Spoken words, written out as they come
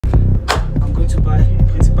to buy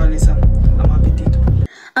Pretty Palesa. I'm Apetito.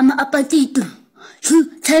 I'm Apetito.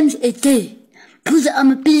 2 times a day. Put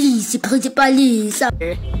I'm a Palesa, Pretty Palesa.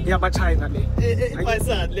 Yeah, but China.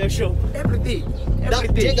 Palesa, let's show. Everything. I'm a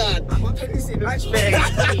Palesa lunch bag.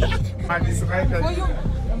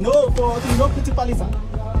 No, for no Pretty Palesa.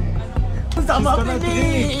 I'm a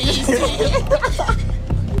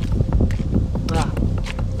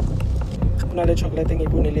Now the chocolate thing you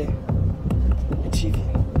put in the TV.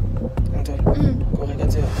 Anton, go ahead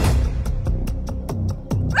and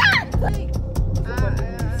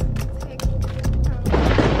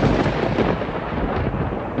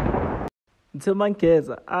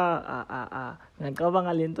Mangeza,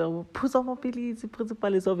 ngicabanga lento phuza amapilisi Pretty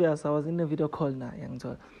Palesa obvious. I was in a video call na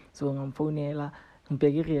yangithola. So ngamfonela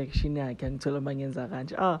ngibheka i-reaction yakhe ngithola mangenza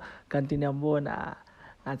kanje. Kanti niyambona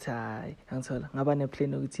ngathi hayi yangithola ngaba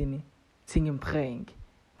neplan ukuthini ngimprank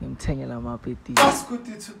ngimthengela amapetiti. What's good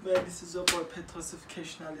YouTube, man? This is your boy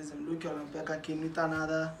Petrosificationalism. Look, I'm back again with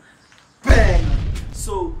another bang.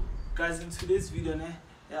 So guys, in today's video,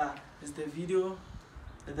 it's the video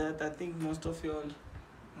that I think most of y'all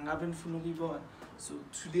haven't fully bought. So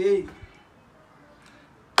today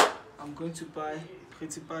I'm going to buy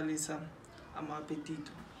Pretty Palesa. I'm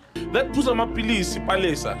Apetito. That puts on my police,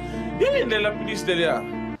 Palesa. You mean the police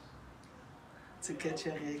there? To catch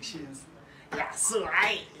your reactions. Yeah, so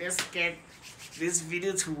let's get this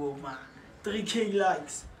video to over 3K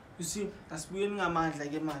likes. You see, that's wheeling a man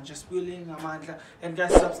like a man, just wheeling a man. And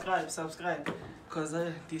guys, subscribe. Cause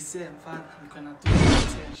this same fan, I'm gonna do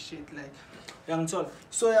shit like young tall.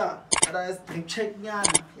 So yeah, guys, check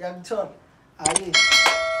young tall. Aye,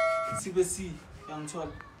 CBC, young tall.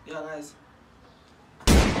 Yeah, guys.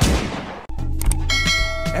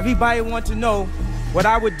 Everybody want to know what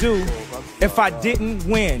I would do if I didn't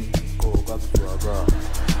win.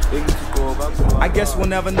 I guess we'll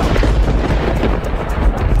never know.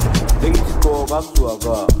 Go back to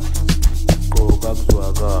Aga,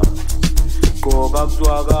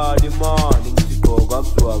 the morning. Go back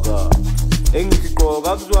to Aga,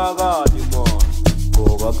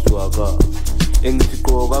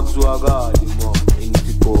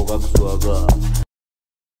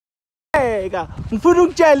 Hey, ngifuna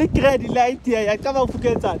ukutshela i-grade light here yacaba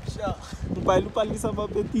ukukhetha nje. Ngibhayela uPalesa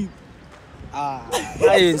amapetiti.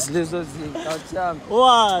 Ayenzi lezo zinto awuthami.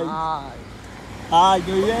 Why? No,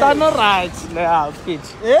 Tano right le pitch.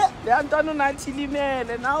 Eh? Le antano nathi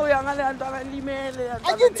limele nawe uyanga le antana limele.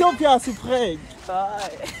 Aketopia siprank.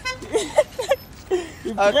 Hayi.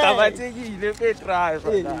 Iprank. Akabathekile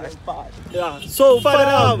driver. Yeah. So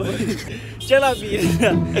far tshela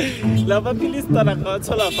mina. Laba pilisi tana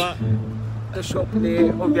ngathola fa The shop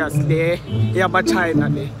le obviously yaba China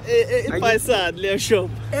le. Palesa le shop.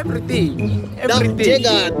 Everything. I'm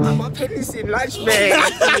a Palesa lunch bag.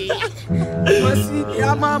 Masini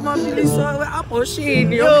ama pilisi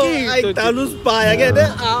abortion Yo, I talus buy again.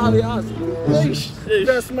 Yes.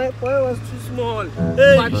 Yes, my boy was too small.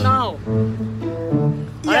 But now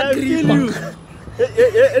I kill you.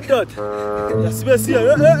 Dot. Yes, Messi.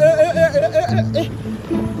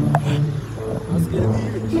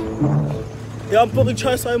 Yeah, I'm putting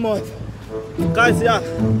choice on my guys. Yeah,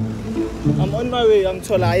 I'm on my way. I'm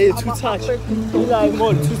told I ate 2 touch. Like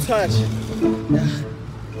more 2 touch.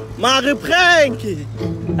 Mari prank.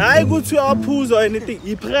 I go to our pools or anything.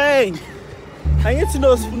 He prank. I need to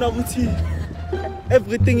know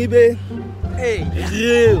everything he be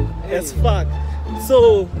real as fuck.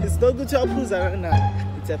 So it's not good to our pools right now.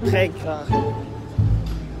 It's a prank.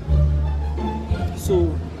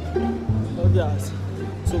 So obvious.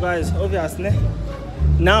 So guys, obvious, ne?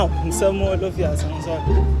 Now, I'm some more obvious,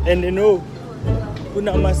 and you know,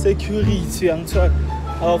 my security,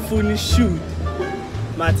 our phone shoot.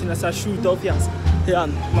 Martin as a shoot, obvious. Yeah,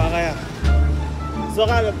 Maria. So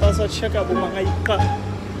I have to check up my car.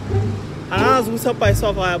 I was up by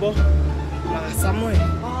survival. Somewhere.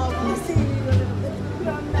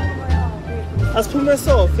 As for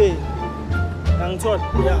myself, I'm told,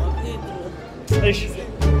 yeah.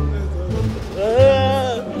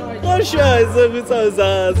 Oh, sure, it's a bit of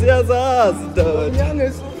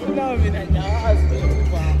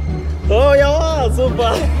oh, yeah,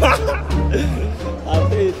 super.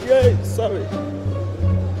 Sorry.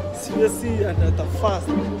 Seriously, and the fast.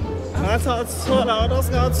 That's how it's soda.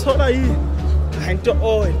 And the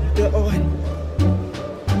oil.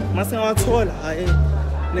 Must have told I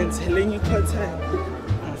then telling you quite time.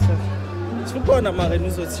 So, going to my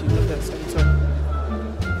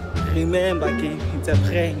remember, it's a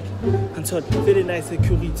prank. And so, very nice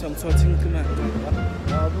security. I'm talking to my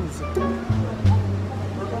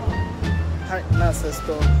hi, nice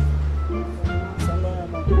store.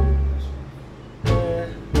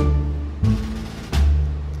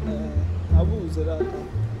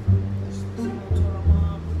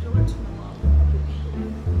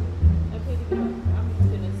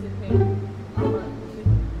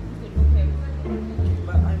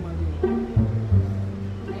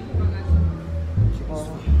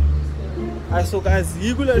 Alright, so guys,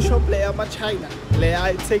 yikule shop le ama-China le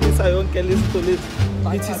ayithengisa yonke lezinto lezi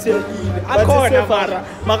lithi akhona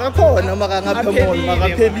makakhona ngaphe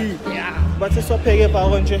makaphelile bathe swapheke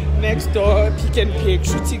pako nje next door Pick and Pay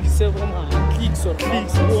kuthengise clicks or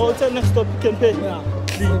clicks what's next door Pick and Pay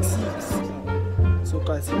clicks. So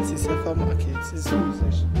guys, this is a farm market. This is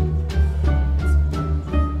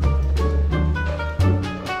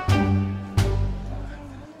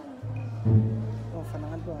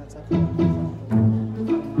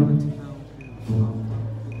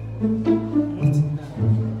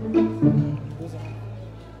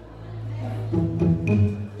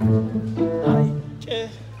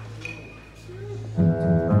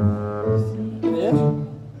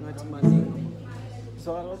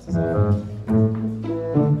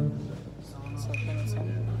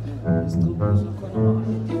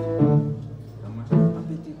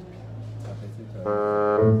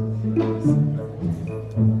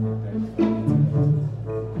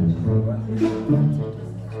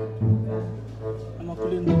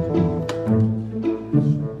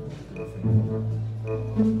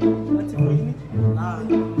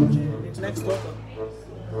next door.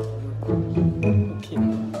 Okay.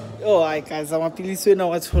 Oh, hi guys, amapilisi wena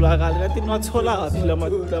watholakala. Kanti niwathola kaphi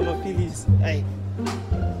lamapilisi? Hayi.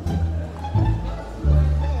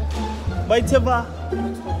 Bayitheba.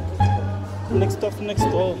 Next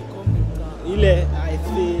door. Ile I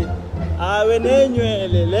feel. Wena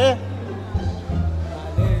enywele le.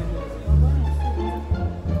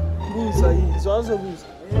 Buza izwazo buza.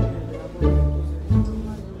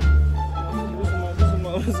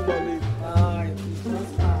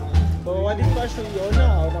 What if I show you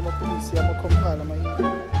now? I'm a police, I'm a companion.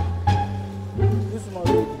 This is my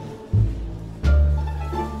baby.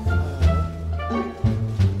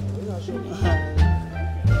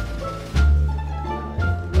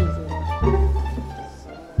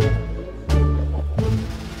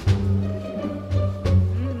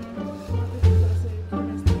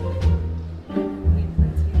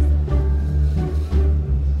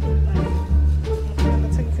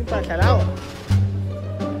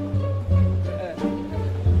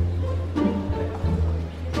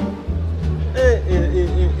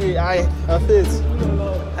 Ay, afis.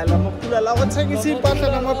 Alam mo pula lawan sa isipan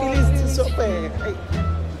na mapilisi sope.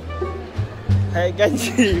 Hey,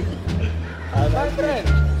 ganchi. My friend.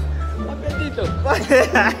 Apetito.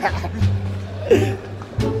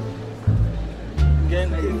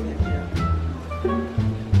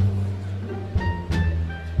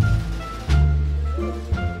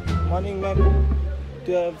 Morning, man.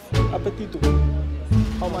 Do you have apetito?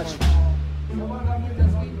 How much?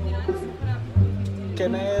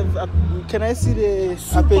 Can I see the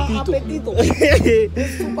apetito?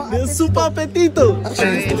 The super apetito.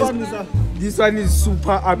 This one is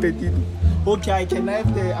super apetito. Okay, can I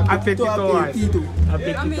have the apetito?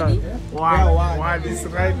 Apetito. One is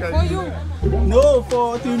right there. For you. No,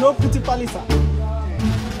 for you know Pretty Palesa.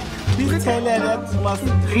 Please tell her that you must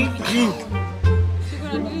drink. She's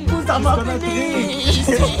gonna drink. Oh,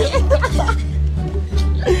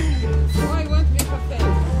 I want to make a friend.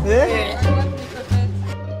 Eh? I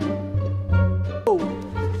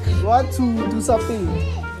want to make a friend. You want to do something?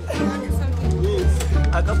 Yes.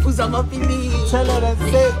 Tell her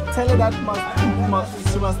that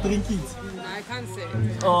she must drink it. No, I can't say.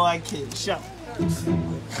 Oh, okay, sure.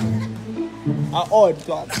 Odd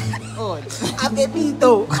one. Odd.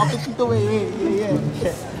 Apetito,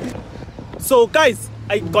 yeah. So guys,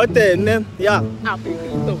 I got them. Yeah.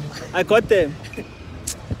 Apetito. I got them.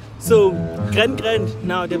 So grand.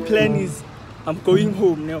 Now the plan is I'm going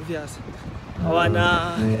home now. Yes.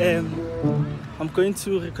 I'm going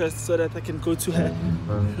to request so that I can go to her.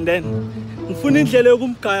 And then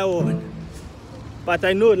but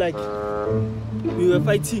I know like we were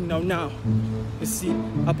fighting now. You see,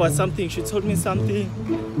 about something. She told me something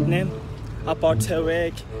and then about her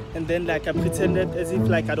work, and then like I pretended as if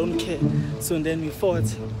like I don't care. So then we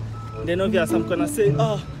fought. And then obviously I'm gonna say,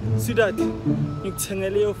 oh, see that you tell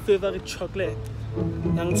your favorite chocolate.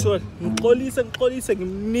 Young soul,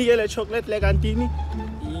 chocolate like Antini.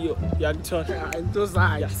 Yo, young soul.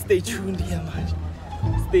 Yeah, stay tuned here, man.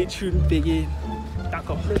 Stay tuned, begin.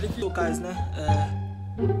 So guys,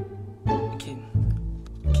 okay,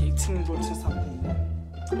 Tim brought you something.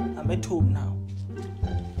 I'm at home now.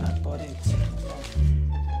 I bought it.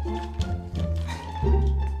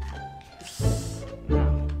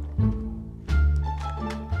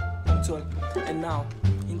 And now,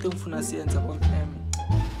 into Funasians about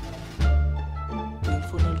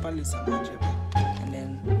Palesa, and then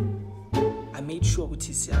I made sure with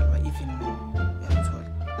his even more.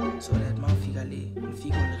 so that mawufika le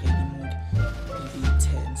ngifika already mood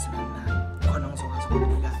intense nana khona ngizokwazi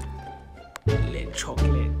ukunika le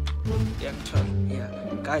chocolate yeah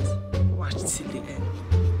guys watch till the end.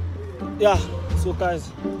 Yeah, so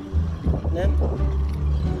guys then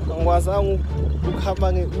angikwazanga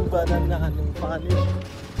ukuhamba nge-Uber nanani ngifane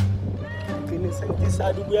ngine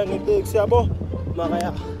sengidecide ukuya ngeteksi yabo mara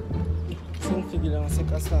ya sengifikile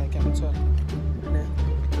ngasekasakhe ngithola ne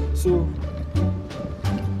so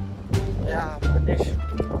yeah manish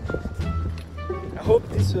I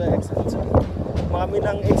hope this works mara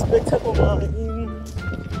mina ngi-expecte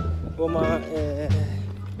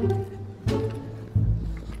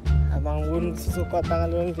abangiboni sizokwata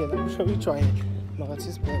ngaleyo ndlela ngisho ijwayele maka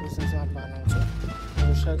sisibheke sizihambana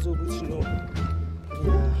ngishayisa ukuthi no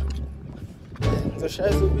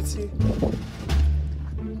ngizoshayisa ukuthi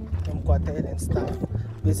ngimkwatele and stuff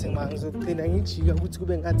bese ngizogcina ngijika ukuthi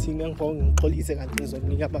kube ngathini ngivoko ngixolise kanti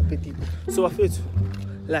ngizokunika amapetito. So bafethu,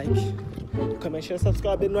 like, comment, share,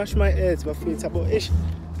 subscribe and watch my ads bafethu abo ish.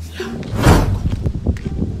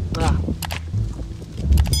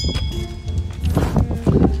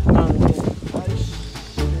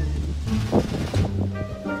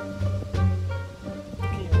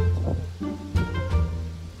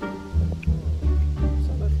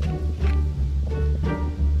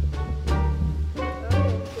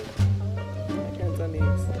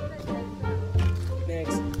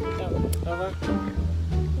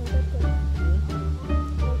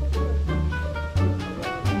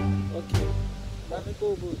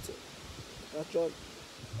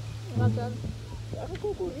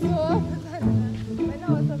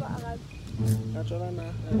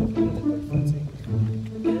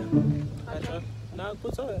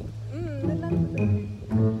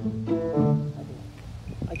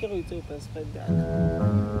 I can't really tell best friend that.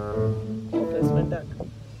 Oh, best friend that.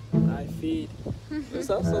 I feed. It's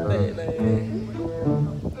also bad. Best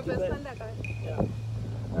friend that guy. Yeah.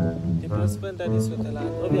 The best friend that is with the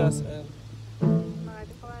land. Obvious. Yeah.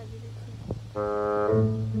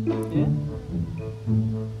 Yeah.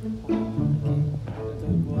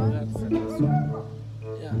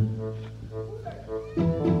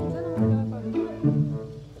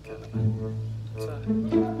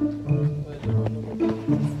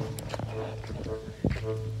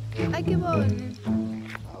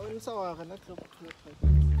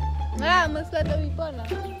 Mas kata Wipola.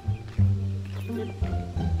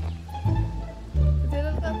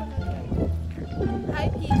 Hi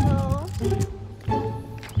people.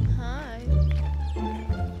 Hi.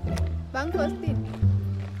 Bang posting.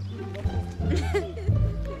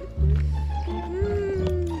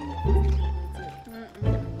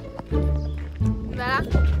 Nah.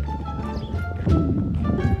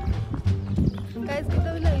 Guys, kita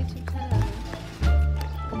udah YouTube channel.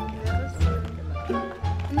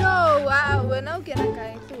 No, wow, we're now gonna go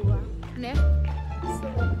to ne? So,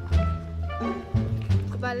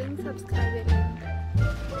 kebalin subscribe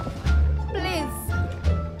please.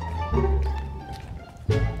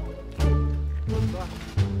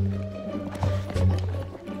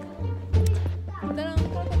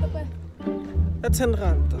 That's 10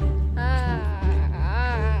 rand.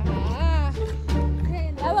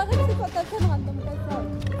 Lawa kasi kota 10 rand mo kasi.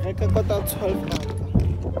 Reka kota 12 rand.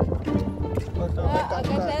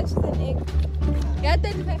 That's an egg. Yeah,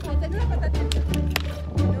 35 rand. No,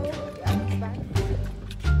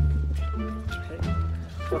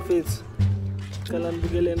 Bafethu, ngicela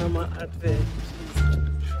nibukele nama-advert.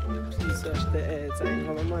 Please watch the ads.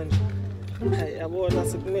 Ngoba manje hayi yabona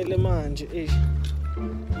sekumele manje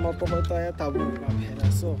amapokotho ayadabuka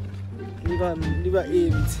phela, so liba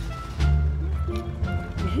empty.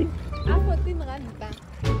 14 rand ba?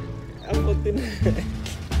 14.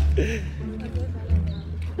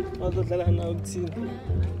 Wazodlala nawo ukuthini?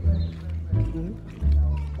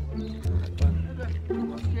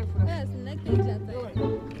 Yes, nakidla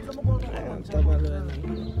Tabalwana.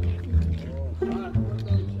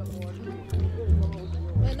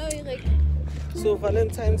 wena uyirek. So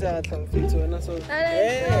Valentine's yahla mfethu wena so.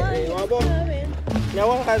 Wabo.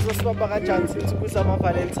 Yabona guys sibaba kanjani sithi kusama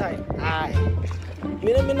Valentine. Hayi.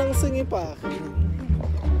 Mina ngisengibhaga.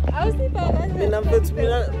 Awusibhala nje. Mina mfethu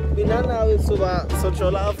mina nawe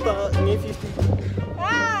sojola after me 50.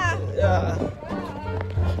 Yeah.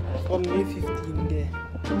 From me 15 there.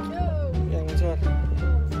 Yeah, ngithola.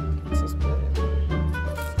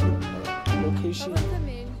 Location.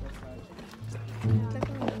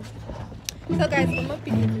 So guys, I'm up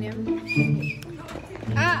in here. No.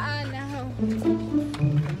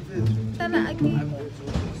 Tana aki.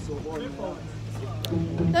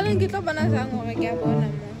 Tana kita bana sang orang kaya bona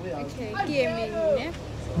mo. Okay, kieme ni.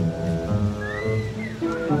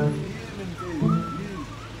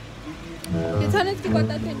 tshwanetse ke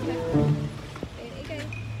kota 25. Okay.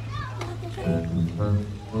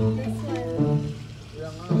 This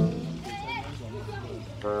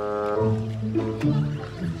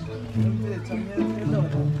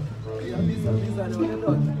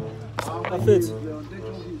Apetito.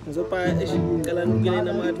 Ngizopa ngicela ngikele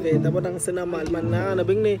nama-advert abona ngisena mali mani nakana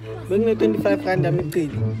bekune 25 rand yami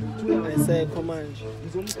iqili ayisekho manje.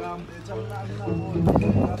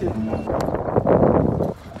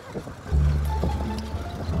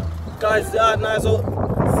 Guys, nazo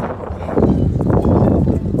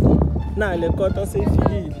le kota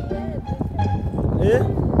seyifikile.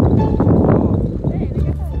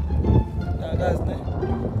 Guys,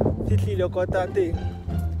 fihlile kota thing.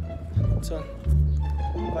 So,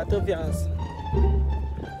 but obvious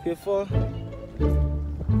before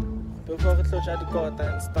we close the kota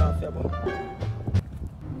and stuff, I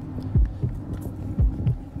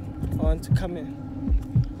want to come in.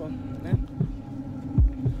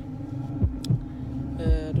 I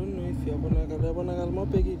don't know if you're gonna more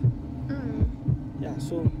big. Yeah,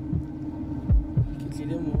 so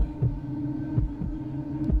more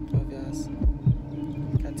obvious.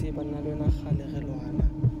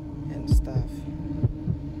 And stuff.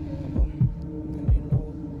 And you know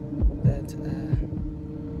that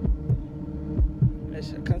I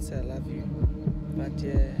can't say I love you, but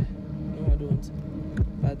yeah, no I don't.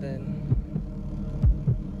 But then,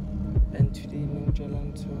 and today no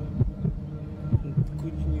Jalan to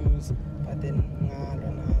good news, but then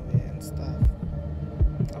and stuff.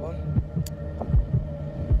 I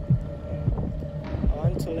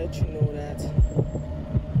want to let you know that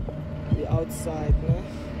we're outside, no?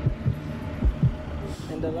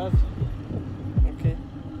 And I love you. Okay?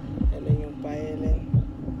 And then you buy it.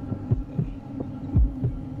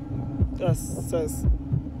 Just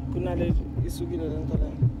kunale isukile lento la.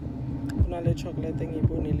 Kunale chocolate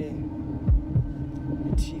ngiyibonile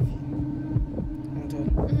TV.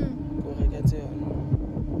 Ngithola. Go reketse yona.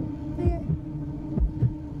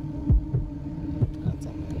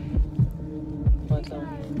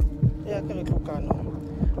 Yeah, ke re tlokano.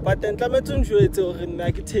 But then tlametse njwetse hore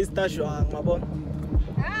nna ke taste jwang, mabona.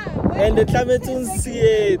 And the tlametse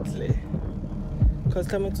nsiele. Cause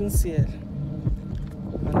tlametse nsiele.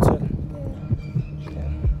 Anthola.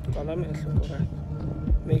 Kwala mehlo go right.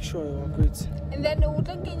 Make sure you are good. And then o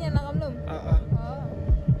tla kenya na ka mlomo.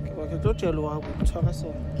 Ke ba ke tlo tshelo wa go tshwara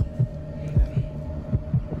so.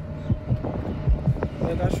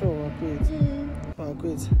 Make sure you are good. Are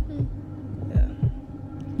good. Yeah.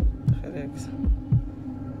 Relax.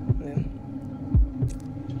 Then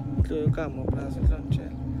tlo ka mo plaza tlo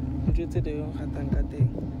tshela. Ntse de yo gatang ka teng.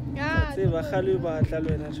 Yeah. Se ba galu ba tla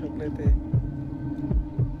lwena chocolate.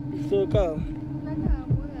 So ka.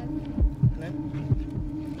 Ne?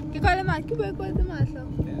 Ke kale ma ke be ko tse mahlo.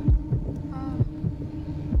 Yeah.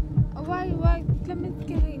 Why tlametse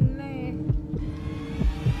ke reng na e.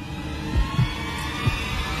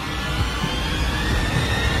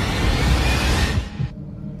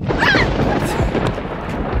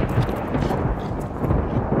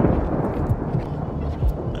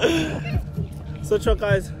 So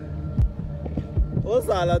guys,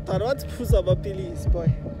 Ozala thought what phuza amapilisi boy.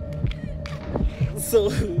 So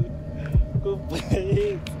go buy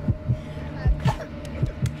it.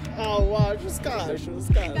 Oh wow, just cash.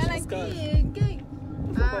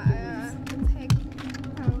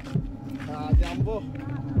 Jambo.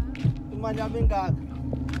 Imali yami ngaka.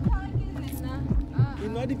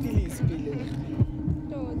 Inwadi pilisi pile.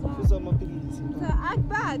 Phuza amapilisi.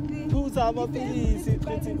 Akubadi. Phuza amapilisi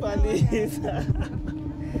qithi Palesa.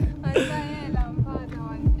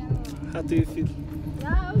 How do you feel?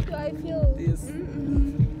 How do I feel? Yes.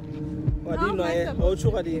 What do you know? How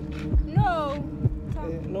do you No.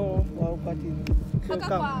 No, wow, party.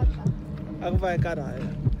 Agvai caralho.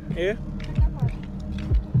 Eh?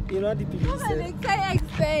 You know the police. What I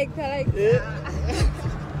expect? Like.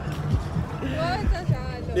 What is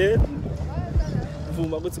that? Eh?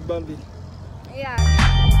 Vuma go to Bambi. Yeah.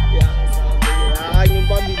 Yeah, you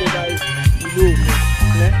Bambi the guys. You know.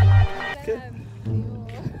 Okay.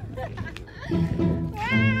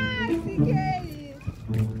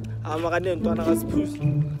 Makanya ntwana ka spruce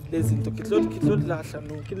lezi nto ke tlo lahla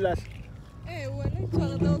no ke lahla Wena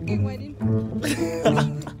tshwara tsa o kengwa di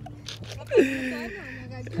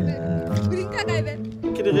Brinka kae be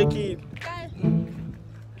ke di rekile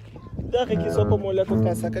da rekiswa ko mola to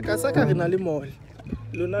kasaka re na le mole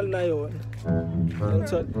lona le na yona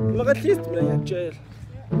ntso maka at least mina ngiyajela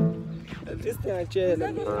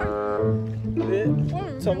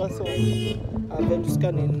Thomas so I'm just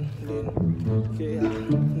scanning okay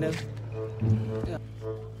never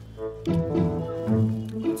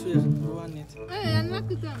Twitter, one it. I'm not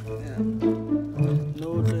good. No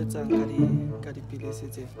threats and Kadi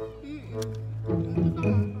Pilicity.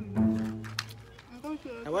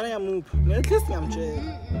 I want to move. At least I'm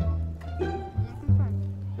trying.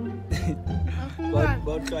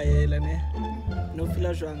 But try it, no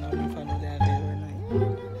flash on our family.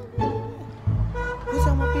 Who's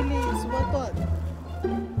on my police? What?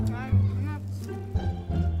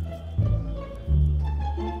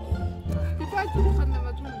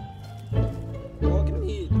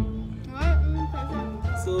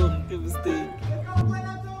 So, give a steak.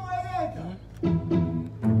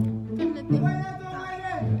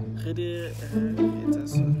 Ready?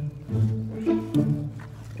 It's a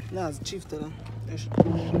no, it's chief.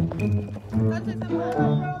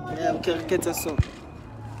 Yeah, get a song.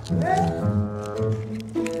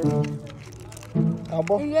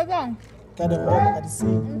 Abo? Kada mo kada si.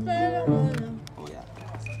 Oh yeah.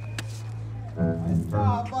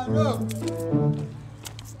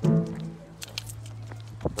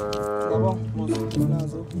 Abo, most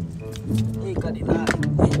nazo. Eh kadina.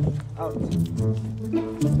 Out.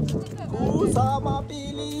 Kusama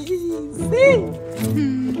pilisi.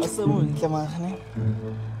 Asamun kama ne.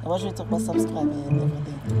 Aba je te pas subscribe and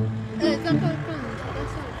everything.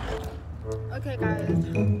 Okay guys.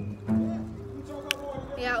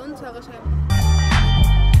 Ja, unsere Chef.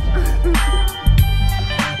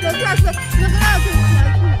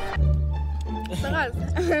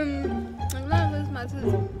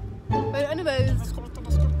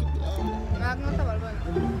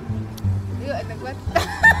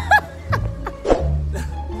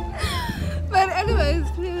 But anyways,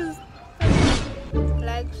 please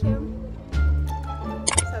like, share,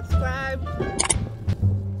 subscribe.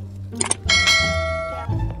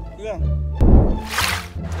 Yeah.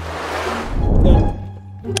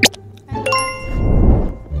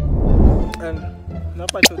 And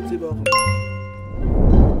napa chotsiba.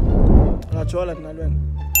 Ngachola kunalweni.